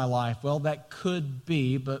sin in my life. Well, that could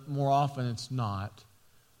be, but more often it's not.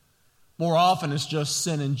 More often it's just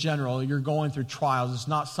sin in general. You're going through trials. It's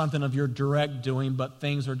not something of your direct doing, but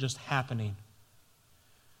things are just happening.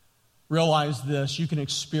 Realize this, you can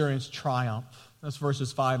experience triumph. That's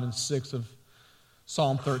verses 5 and 6 of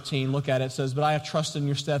Psalm 13. Look at it. It says, but I have trusted in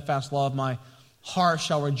your steadfast love. My heart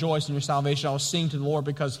shall rejoice in your salvation. I will sing to the Lord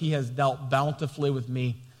because He has dealt bountifully with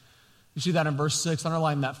me. You see that in verse 6.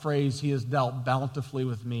 Underline that phrase, He has dealt bountifully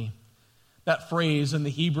with me. That phrase in the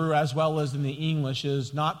Hebrew as well as in the English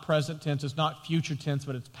is not present tense, it's not future tense,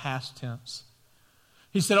 but it's past tense.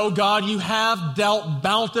 He said, oh God, you have dealt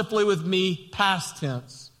bountifully with me, past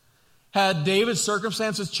tense. Had David's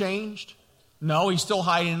circumstances changed? No, he's still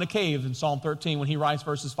hiding in a cave in Psalm 13 when he writes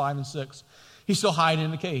verses 5 and 6. He's still hiding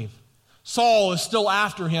in the cave. Saul is still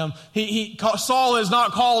after him. Saul has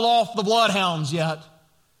not called off the bloodhounds yet.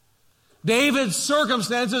 David's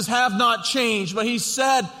circumstances have not changed, but he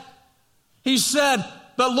said,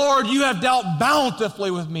 but Lord, you have dealt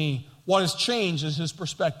bountifully with me. What has changed is his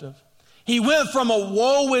perspective. He went from a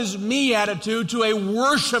woe is me attitude to a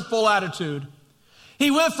worshipful attitude. He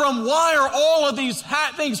went from, why are all of these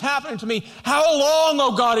things happening to me? How long,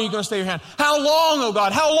 oh God, are you going to stay your hand? How long, oh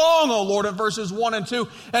God? How long, oh Lord, in verses 1 and 2.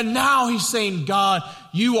 And now he's saying, God,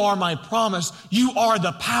 you are my promise. You are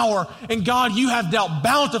the power. And God, you have dealt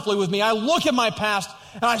bountifully with me. I look at my past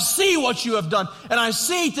and I see what you have done. And I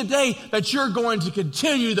see today that you're going to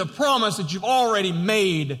continue the promise that you've already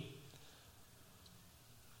made.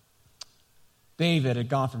 David had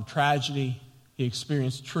gone from tragedy, he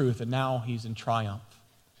experienced truth, and now he's in triumph.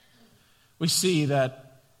 We see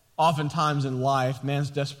that oftentimes in life, man's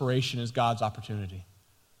desperation is God's opportunity.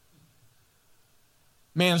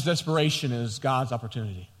 Man's desperation is God's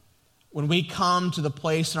opportunity. When we come to the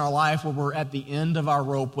place in our life where we're at the end of our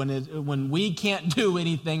rope, when we can't do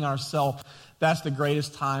anything ourselves, that's the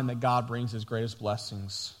greatest time that God brings His greatest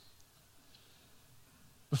blessings.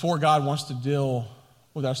 Before God wants to deal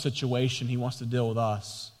with our situation, He wants to deal with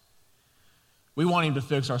us. We want Him to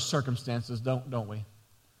fix our circumstances, don't we?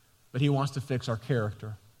 But He wants to fix our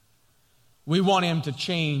character. We want Him to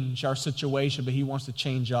change our situation, but He wants to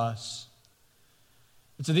change us.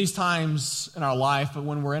 It's at these times in our life,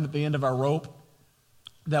 when we're at the end of our rope,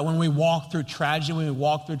 that when we walk through tragedy, when we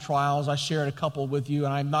walk through trials, I shared a couple with you,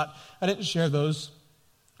 and I didn't share those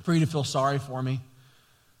for you to feel sorry for me.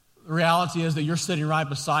 The reality is that you're sitting right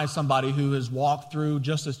beside somebody who has walked through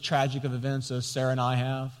just as tragic of events as Sarah and I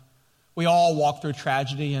have. We all walk through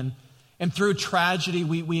tragedy, and through tragedy,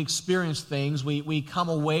 we experience things. We come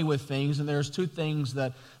away with things, and there's two things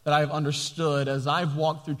that I've understood as I've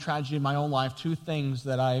walked through tragedy in my own life, two things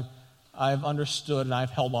that I've understood and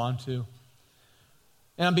I've held on to.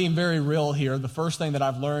 And I'm being very real here. The first thing that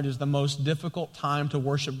I've learned is the most difficult time to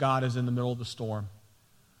worship God is in the middle of the storm.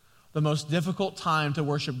 The most difficult time to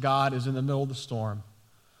worship God is in the middle of the storm.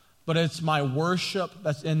 But it's my worship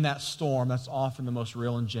that's in that storm that's often the most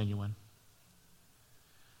real and genuine.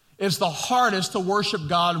 It's the hardest to worship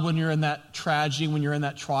God when you're in that tragedy, when you're in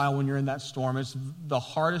that trial, when you're in that storm. It's the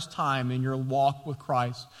hardest time in your walk with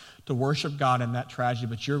Christ to worship God in that tragedy.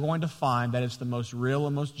 But you're going to find that it's the most real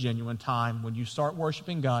and most genuine time. When you start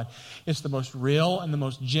worshiping God, it's the most real and the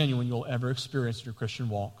most genuine you'll ever experience in your Christian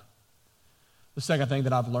walk. The second thing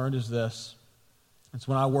that I've learned is this. It's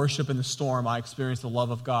when I worship in the storm, I experience the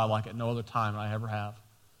love of God like at no other time I ever have.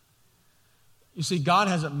 You see, God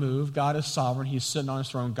hasn't moved. God is sovereign. He's sitting on His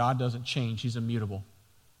throne. God doesn't change. He's immutable.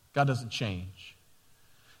 God doesn't change.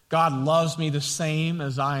 God loves me the same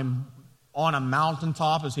as I'm on a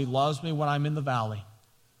mountaintop as He loves me when I'm in the valley.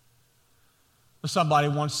 Somebody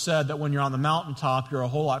once said that when you're on the mountaintop, you're a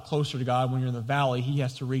whole lot closer to God. When you're in the valley, He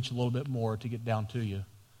has to reach a little bit more to get down to you.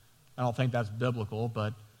 I don't think that's biblical,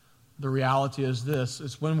 but the reality is this.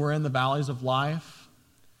 It's when we're in the valleys of life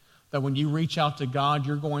that when you reach out to God,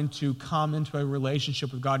 you're going to come into a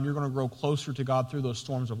relationship with God, and you're going to grow closer to God through those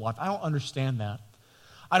storms of life. I don't understand that.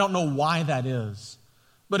 I don't know why that is.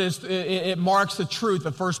 But it marks the truth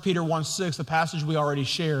of 1 Peter 1:6, the passage we already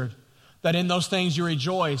shared, that in those things you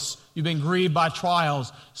rejoice, you've been grieved by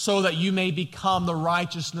trials, so that you may become the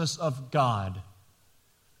righteousness of God.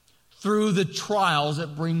 Through the trials,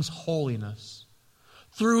 it brings holiness.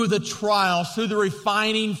 Through the trials, through the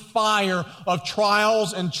refining fire of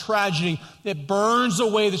trials and tragedy, it burns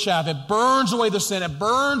away the chaff, it burns away the sin, it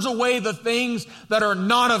burns away the things that are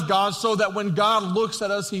not of God, so that when God looks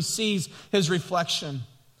at us, He sees His reflection.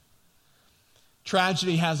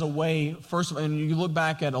 Tragedy has a way, first of all, and you look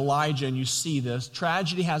back at Elijah and you see this,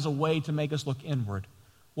 tragedy has a way to make us look inward.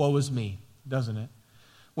 Woe is me, doesn't it?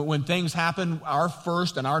 When things happen, our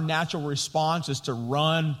first and our natural response is to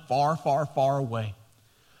run far, far, far away.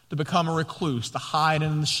 To become a recluse, to hide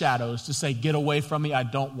in the shadows, to say, get away from me, I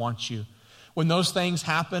don't want you. When those things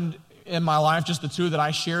happened in my life, just the two that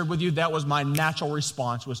I shared with you, that was my natural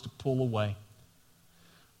response, was to pull away.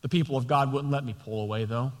 The people of God wouldn't let me pull away,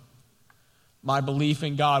 though. My belief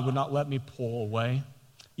in God would not let me pull away.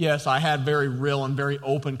 Yes, I had very real and very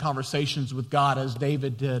open conversations with God, as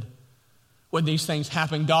David did. When these things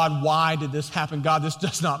happen, God, why did this happen? God, this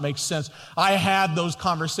does not make sense. I had those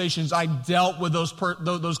conversations. I dealt with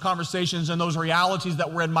those conversations and those realities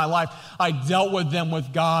that were in my life. I dealt with them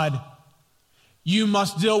with God. You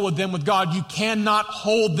must deal with them with God. You cannot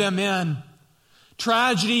hold them in.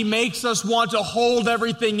 Tragedy makes us want to hold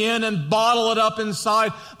everything in and bottle it up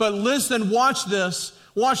inside. But listen, watch this.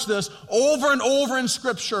 Watch this. Over and over in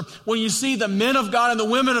Scripture, when you see the men of God and the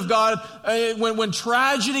women of God, when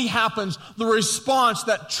tragedy happens, the response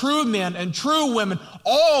that true men and true women,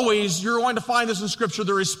 always, you're going to find this in Scripture,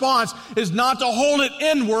 the response is not to hold it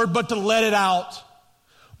inward, but to let it out.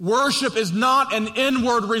 Worship is not an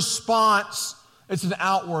inward response. It's an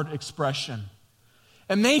outward expression.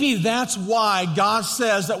 And maybe that's why God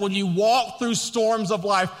says that when you walk through storms of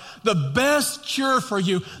life, the best cure for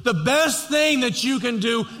you, the best thing that you can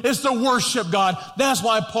do is to worship God. That's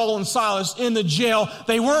why Paul and Silas in the jail,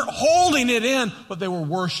 they weren't holding it in, but they were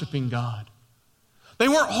worshiping God. They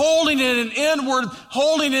weren't holding it in inward,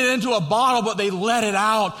 holding it into a bottle, but they let it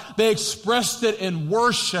out. They expressed it in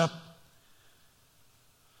worship.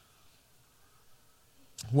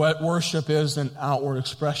 What worship is an outward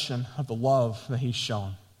expression of the love that He's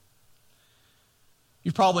shown.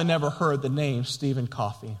 You've probably never heard the name Stephen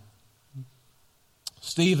Coffey.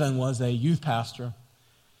 Stephen was a youth pastor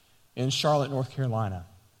in Charlotte, North Carolina.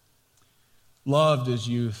 Loved his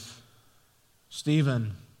youth.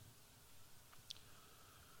 Stephen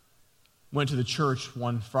went to the church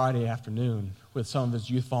one Friday afternoon with some of his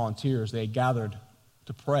youth volunteers. They had gathered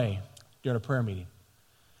to pray during a prayer meeting.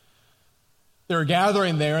 They were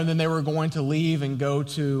gathering there, and then they were going to leave and go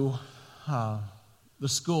to the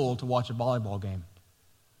school to watch a volleyball game.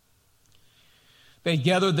 They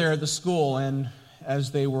gathered there at the school, and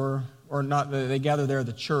as they were, or not, they gathered there at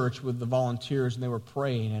the church with the volunteers, and they were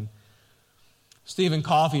praying. And Stephen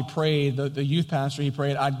Coffey prayed, the youth pastor, he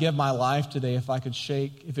prayed, "I'd give my life today if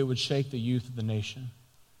it would shake the youth of the nation."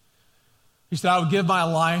 He said, "I would give my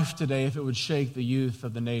life today if it would shake the youth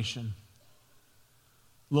of the nation."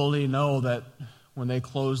 Little did he know that when they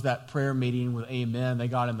closed that prayer meeting with amen, they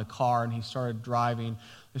got in the car and they started driving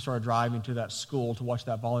to that school to watch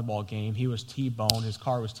that volleyball game. He was T-boned, his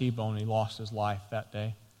car was T-boned, and he lost his life that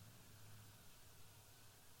day.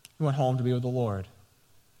 He went home to be with the Lord.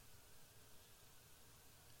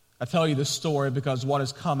 I tell you this story because what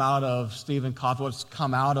has come out of Stephen Coffey, what's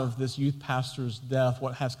come out of this youth pastor's death,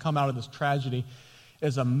 what has come out of this tragedy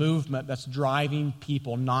is a movement that's driving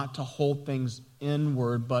people not to hold things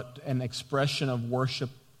inward, but an expression of worship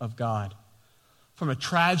of God. From a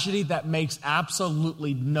tragedy that makes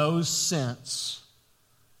absolutely no sense,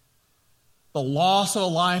 the loss of a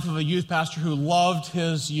life of a youth pastor who loved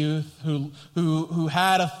his youth, who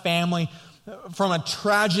had a family, from a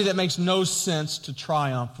tragedy that makes no sense to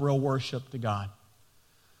triumph, real worship to God.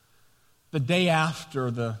 The day after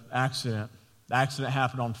the accident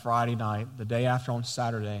happened on Friday night, the day after on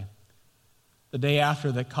Saturday, the day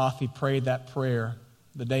after that Coffey prayed that prayer,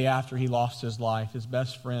 the day after he lost his life, his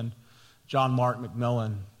best friend, John Mark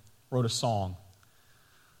McMillan, wrote a song.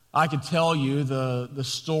 I could tell you the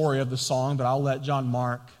story of the song, but I'll let John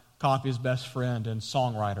Mark, Coffey's best friend and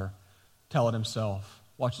songwriter, tell it himself.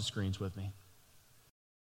 Watch the screens with me.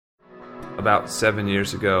 About 7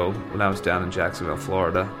 years ago, when I was down in Jacksonville,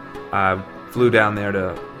 Florida, I flew down there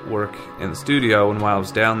to work in the studio, and while I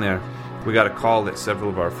was down there, we got a call that several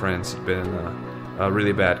of our friends had been in a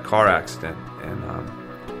really bad car accident. And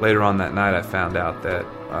later on that night, I found out that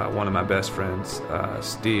one of my best friends,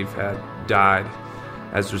 Steve, had died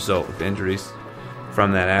as a result of injuries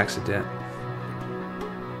from that accident.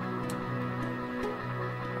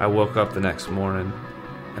 I woke up the next morning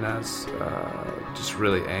and I was just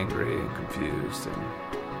really angry and confused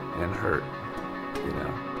and hurt, you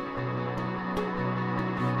know.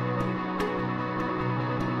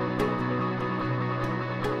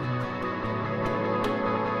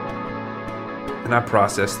 And I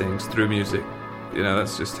process things through music. You know,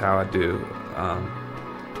 that's just how I do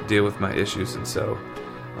deal with my issues. And so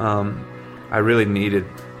I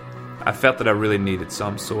felt that I really needed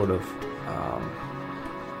some sort of,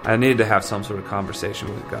 I needed to have some sort of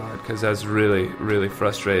conversation with God, because I was really, really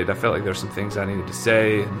frustrated. I felt like there were some things I needed to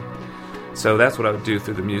say, and so that's what I would do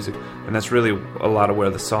through the music. And that's really a lot of where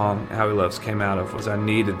the song How He Loves came out of, was I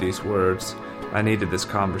needed these words. I needed this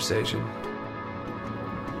conversation.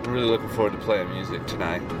 I'm really looking forward to playing music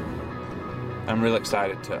tonight. I'm really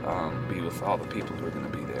excited to be with all the people who are going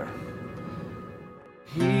to be there.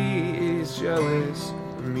 He is jealous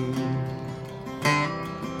of me.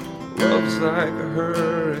 Love's like a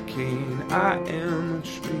hurricane. I am a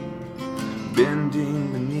tree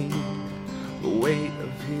bending beneath the weight of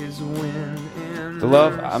his wind. And the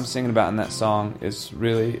love I'm singing about in that song is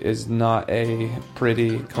not a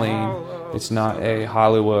pretty, clean. It's not a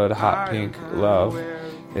Hollywood hot pink love.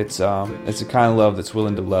 It's a kind of love that's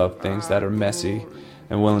willing to love things that are messy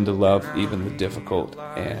and willing to love even the difficult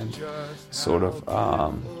and sort of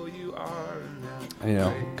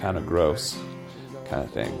kind of gross kind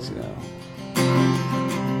of things, you know.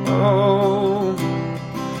 Oh,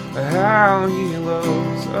 how He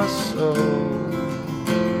loves us so.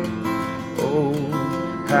 Oh,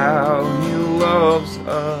 how He loves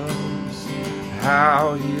us.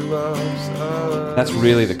 How He loves us. That's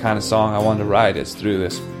really the kind of song I wanted to write, is through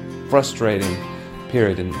this frustrating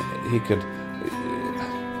period, and He could,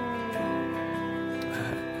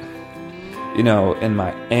 you know, in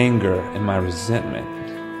my anger, in my resentment,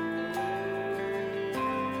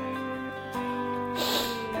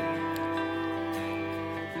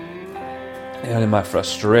 and in my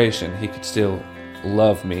frustration, He could still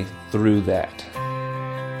love me through that.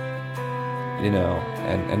 You know,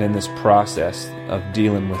 and in this process of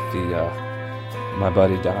dealing with my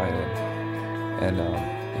buddy died, and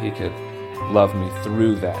He could love me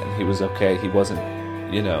through that, and He was okay. He wasn't,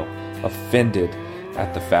 you know, offended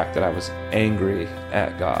at the fact that I was angry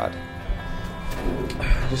at God.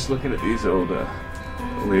 Just looking at these old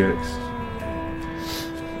lyrics,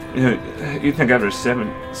 you know, you think after 7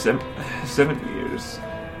 years,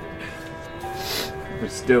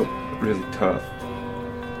 it's still really tough.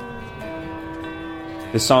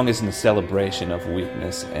 This song isn't a celebration of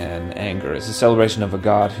weakness and anger. It's a celebration of a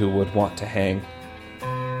God who would want to hang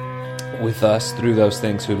with us through those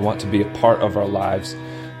things, who would want to be a part of our lives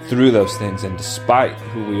through those things. And despite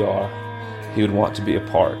who we are, He would want to be a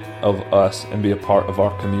part of us and be a part of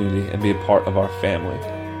our community and be a part of our family.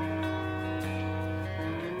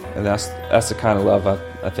 And that's the kind of love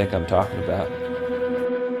I think I'm talking about.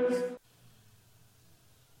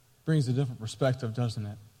 Brings a different perspective, doesn't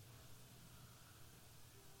it?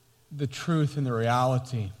 The truth and the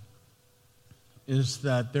reality is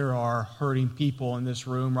that there are hurting people in this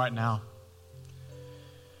room right now.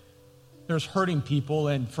 There's hurting people,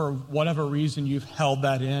 and for whatever reason you've held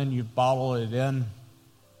that in, you've bottled it in,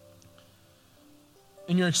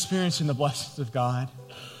 and you're experiencing the blessings of God.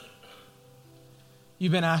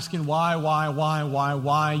 You've been asking why.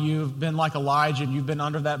 You've been like Elijah, and you've been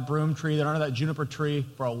under that broom tree, under that juniper tree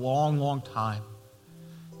for a long, long time.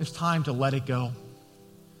 It's time to let it go.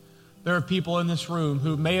 There are people in this room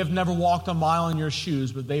who may have never walked a mile in your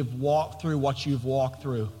shoes, but they've walked through what you've walked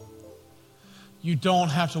through. You don't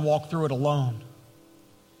have to walk through it alone.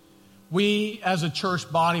 We, as a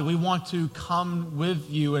church body, we want to come with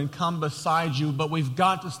you and come beside you, but we've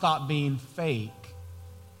got to stop being fake.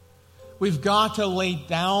 We've got to lay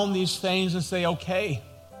down these things and say, okay,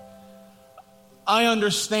 I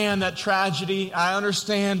understand that tragedy. I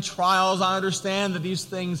understand trials. I understand that these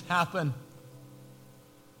things happen.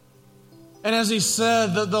 And as he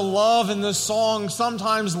said, the love in this song,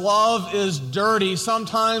 sometimes love is dirty.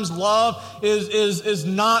 Sometimes love is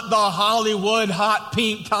not the Hollywood hot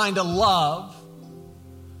pink kind of love.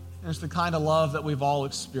 And it's the kind of love that we've all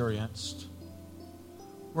experienced.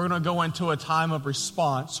 We're going to go into a time of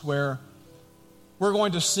response where we're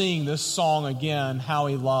going to sing this song again, How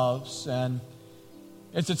He Loves. And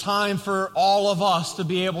it's a time for all of us to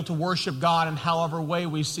be able to worship God in however way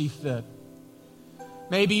we see fit.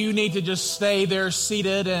 Maybe you need to just stay there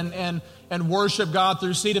seated and worship God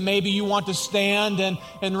through seated. Maybe you want to stand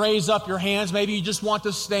and raise up your hands. Maybe you just want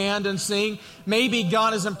to stand and sing. Maybe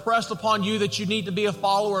God has impressed upon you that you need to be a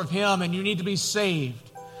follower of Him and you need to be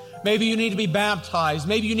saved. Maybe you need to be baptized.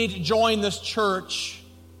 Maybe you need to join this church.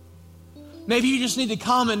 Maybe you just need to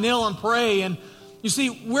come and kneel and pray. And you see,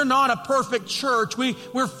 we're not a perfect church.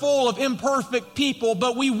 We're full of imperfect people,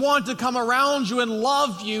 but we want to come around you and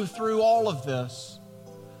love you through all of this.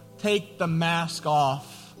 Take the mask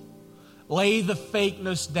off. Lay the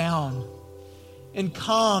fakeness down. And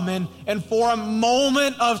come and for a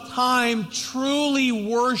moment of time truly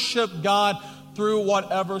worship God through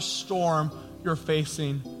whatever storm you're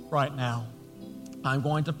facing right now. I'm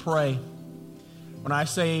going to pray. When I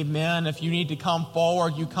say amen, if you need to come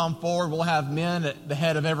forward, you come forward. We'll have men at the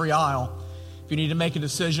head of every aisle. If you need to make a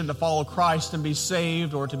decision to follow Christ and be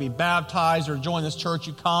saved or to be baptized or join this church,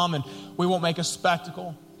 you come, and we won't make a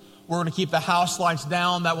spectacle. We're going to keep the house lights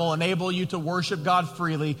down. That will enable you to worship God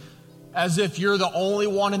freely as if you're the only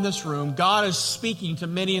one in this room. God is speaking to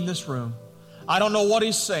many in this room. I don't know what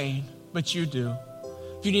He's saying, but you do.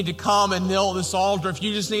 If you need to come and kneel at this altar, if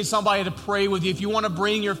you just need somebody to pray with you, if you want to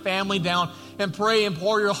bring your family down and pray and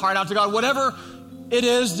pour your heart out to God, whatever it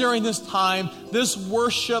is during this time, this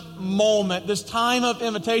worship moment, this time of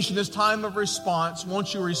invitation, this time of response,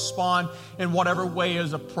 won't you respond in whatever way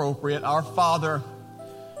is appropriate? Our Father,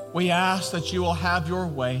 we ask that you will have your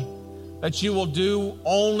way, that you will do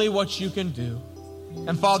only what you can do.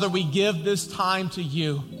 And Father, we give this time to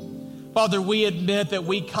you. Father, we admit that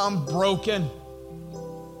we come broken.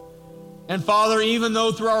 And Father, even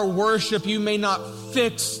though through our worship you may not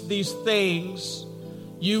fix these things,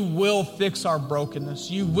 you will fix our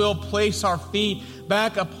brokenness. You will place our feet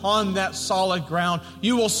back upon that solid ground.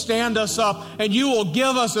 You will stand us up and you will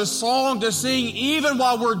give us a song to sing even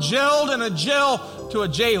while we're jailed in a jail to a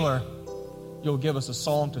jailer. You'll give us a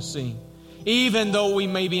song to sing. Even though we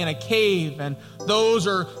may be in a cave and those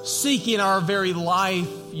are seeking our very life,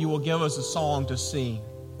 you will give us a song to sing.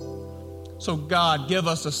 So God, give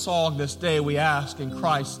us a song this day, we ask in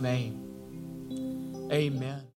Christ's name. Amen.